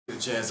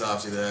chance,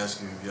 obviously, to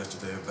ask you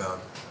yesterday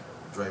about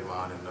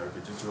Draymond and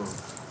Nurkic.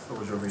 What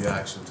was your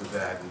reaction to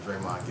that and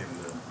Draymond getting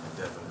the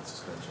indefinite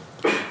suspension?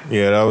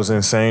 Yeah, that was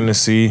insane to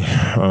see.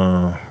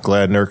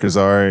 Glad Nurkic's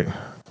all right.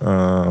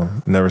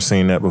 Never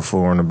seen that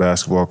before on a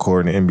basketball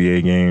court in an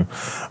NBA game.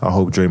 I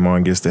hope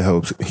Draymond gets the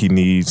help he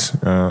needs.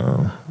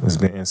 It's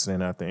been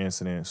incident after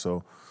incident,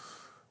 so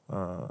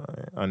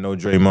I know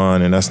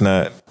Draymond, and that's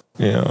not,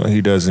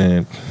 he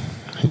doesn't.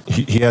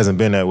 He hasn't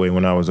been that way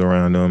when I was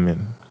around him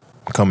and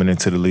coming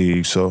into the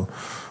league. So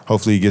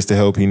hopefully he gets the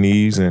help he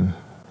needs and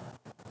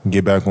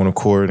get back on the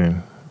court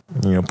and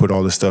put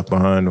all this stuff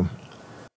behind him.